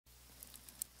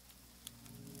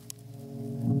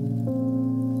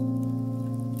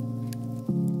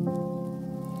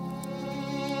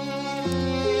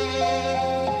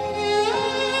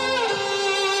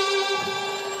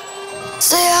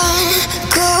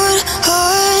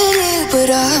but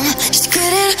I'm just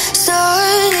getting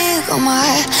started. Got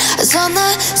my eyes on the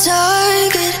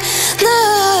target. No,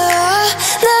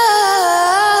 no.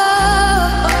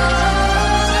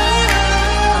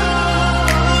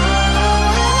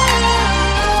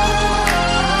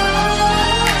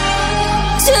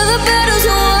 Till the battle's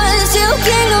won, till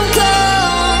kingdom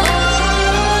come.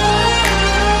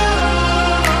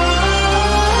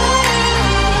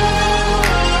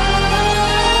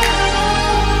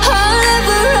 I'll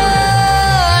never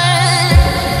run.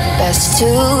 Best to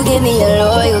give me your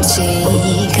loyalty,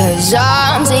 'cause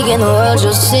I'm taking the world,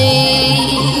 you'll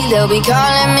see. They'll be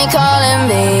calling me,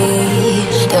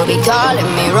 they'll be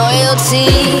calling me royalty.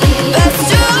 Best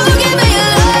to give me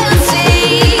your loyalty,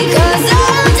 'cause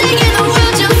I'm taking the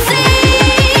world, you'll see.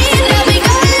 They'll be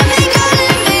calling me,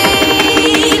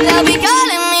 they'll be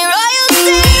calling me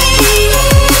royalty.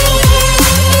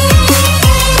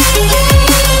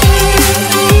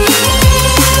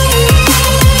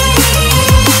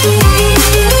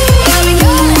 They'll be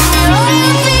calling me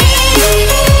royalty.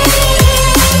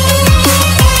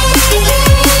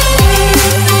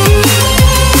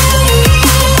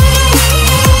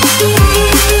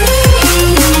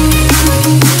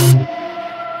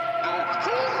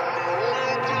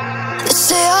 They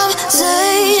say I'm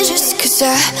dangerous 'cause I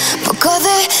broke all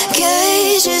the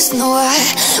cages. No, I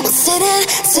won't sit and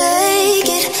take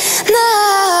it. No,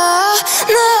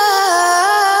 no.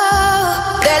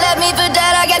 They left me for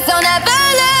dead, I guess I'll never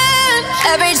learn.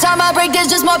 Every time I break, there's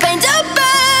just more pain to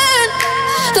burn.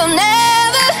 They'll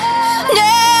never,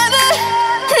 never,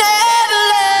 never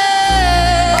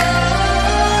learn.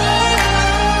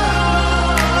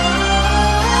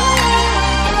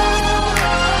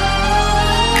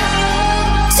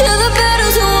 Till the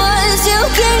battle's won, till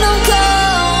kingdom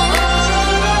come.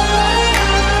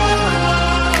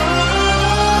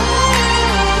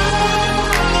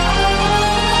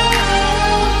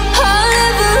 I'll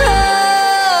never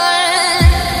run.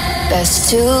 Best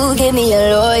to give me your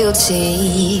loyalty,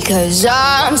 'cause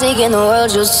I'm taking the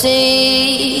world, you'll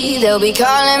see. They'll be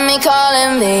calling me,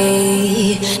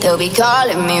 they'll be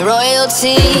calling me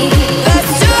royalty.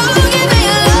 Best to give me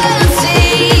your loyalty,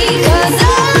 'cause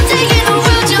I'm taking the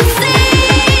world, you'll see.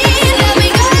 They'll be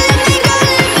calling me,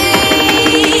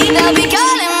 they'll be calling me royalty. They'll be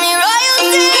calling me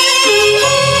royalty.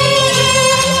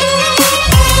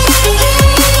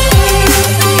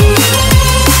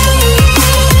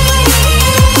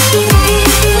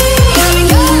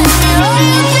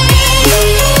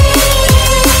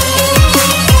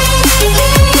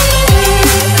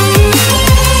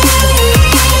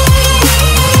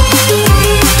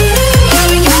 They'll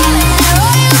be calling me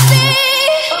royalty.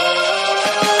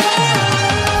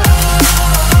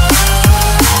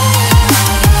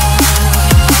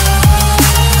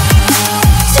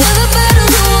 Till the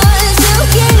battle's won, till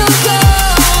kingdom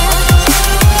come.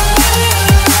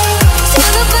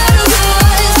 Till the battle's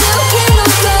won, till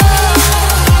kingdom come.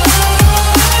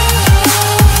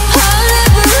 I'll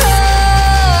never run.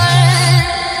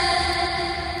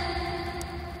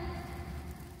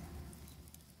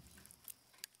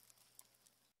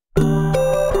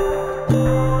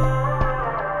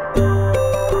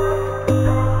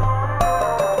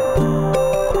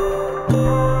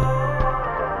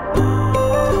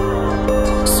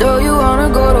 So you wanna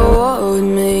go to war with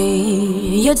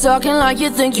me? You're talking like you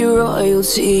think you're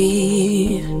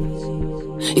royalty.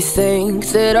 You think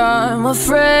that I'm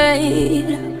afraid,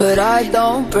 but I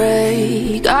don't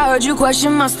break. I heard you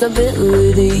question my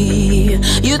stability.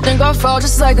 You think I'll fall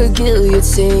just like a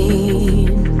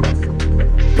guillotine,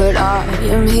 but I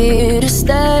am here to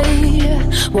stay,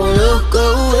 won't look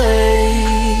away.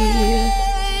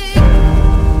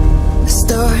 The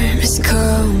storm is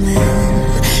coming,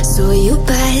 so you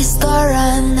better start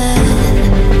running.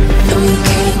 No, you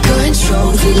can't control,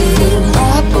 feel it in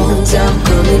my bones. I'm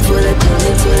coming for the,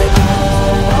 coming for the.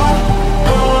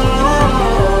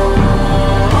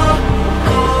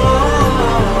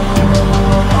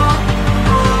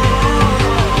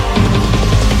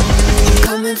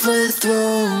 Coming for the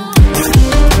throne.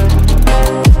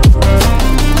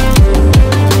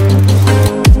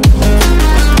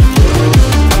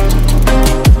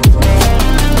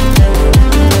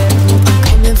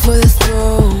 Coming for the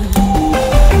throne.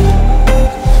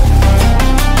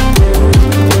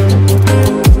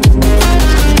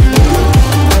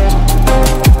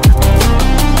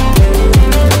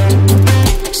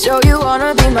 So you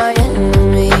wanna be my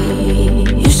enemy?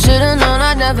 You should've known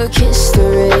I'd never kiss the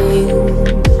rain.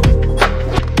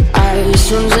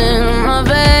 Ice runs in my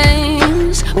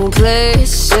veins, won't play it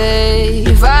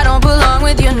safe. I don't belong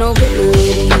with your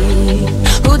nobility.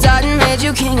 Who died and made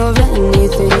you king of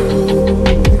anything?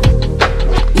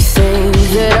 You think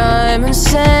that I'm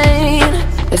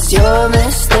it's your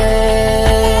mistake.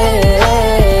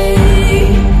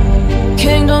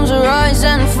 Kingdoms rise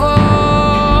and fall,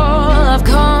 I've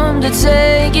come to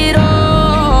take it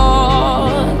all.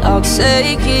 I'll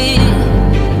take it,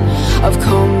 I've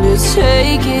come to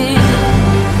take it.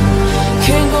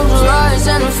 Kingdoms rise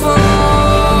and fall,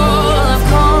 I've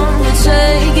come to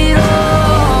take it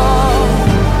all.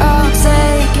 I'll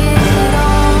take it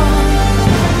all.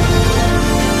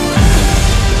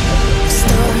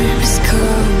 Storm's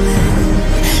coming,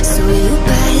 so you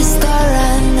better start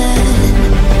running.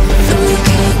 We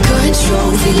can't control,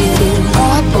 feel it in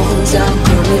our bones. I'm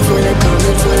coming for the,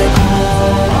 coming for the.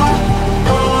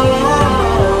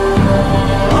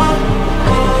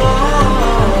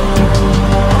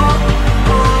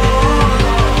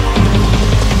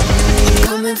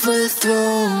 For the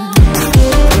throne.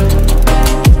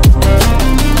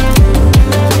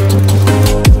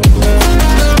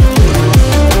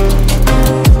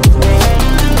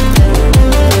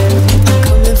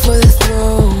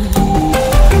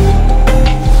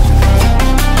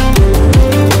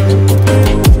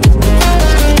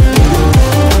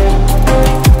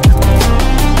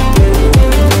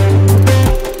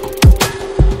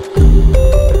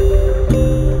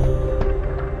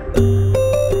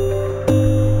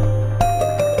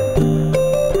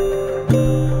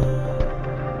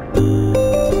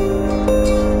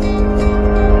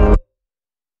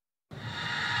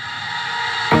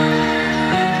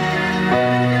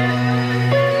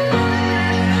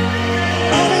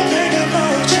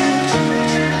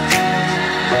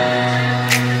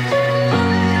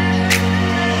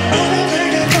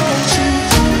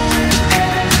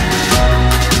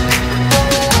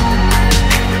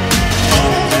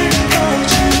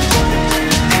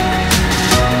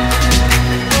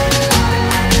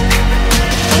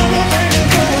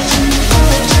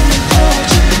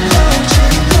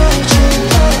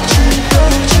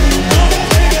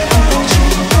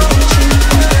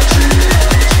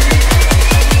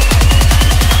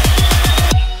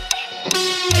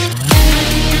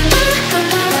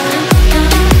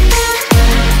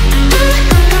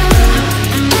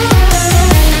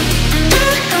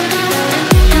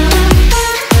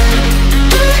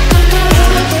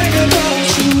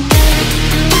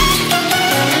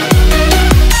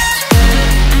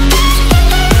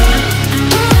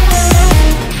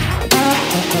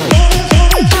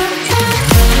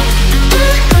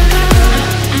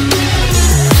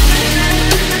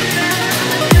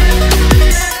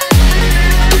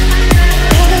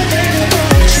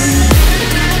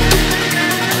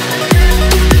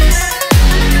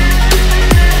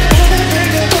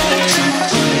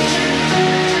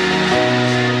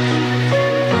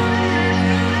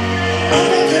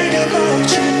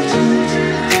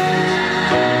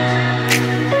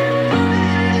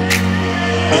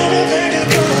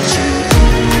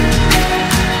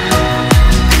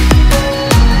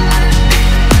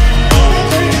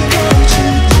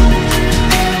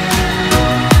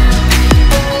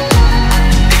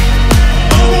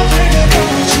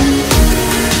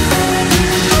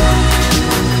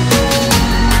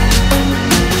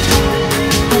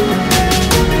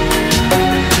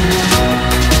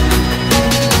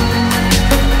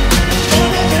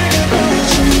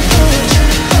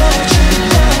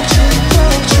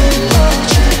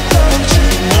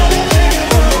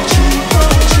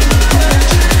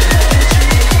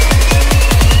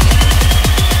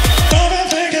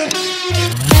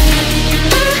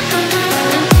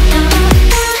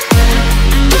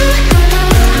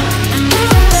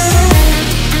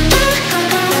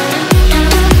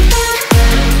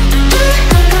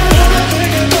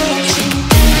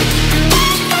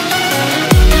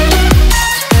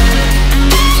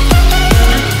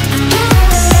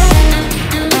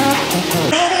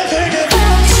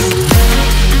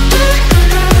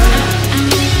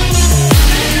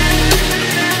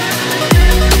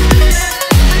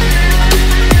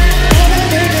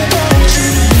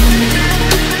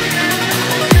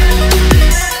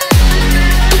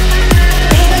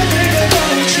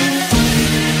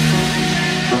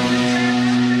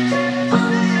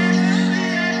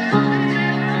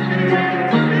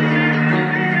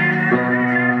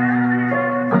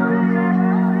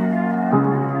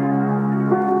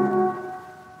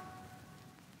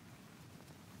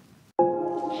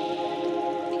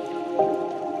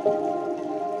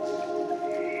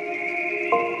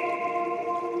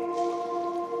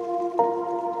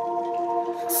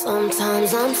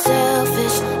 Sometimes I'm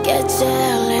selfish, get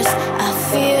jealous, I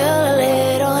feel a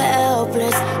little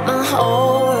helpless. My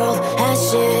whole world has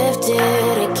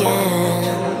shifted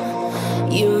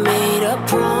again. You made a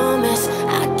promise,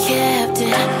 I kept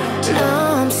it.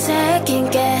 Now I'm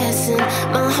second guessing.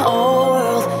 My whole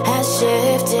world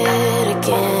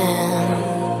again.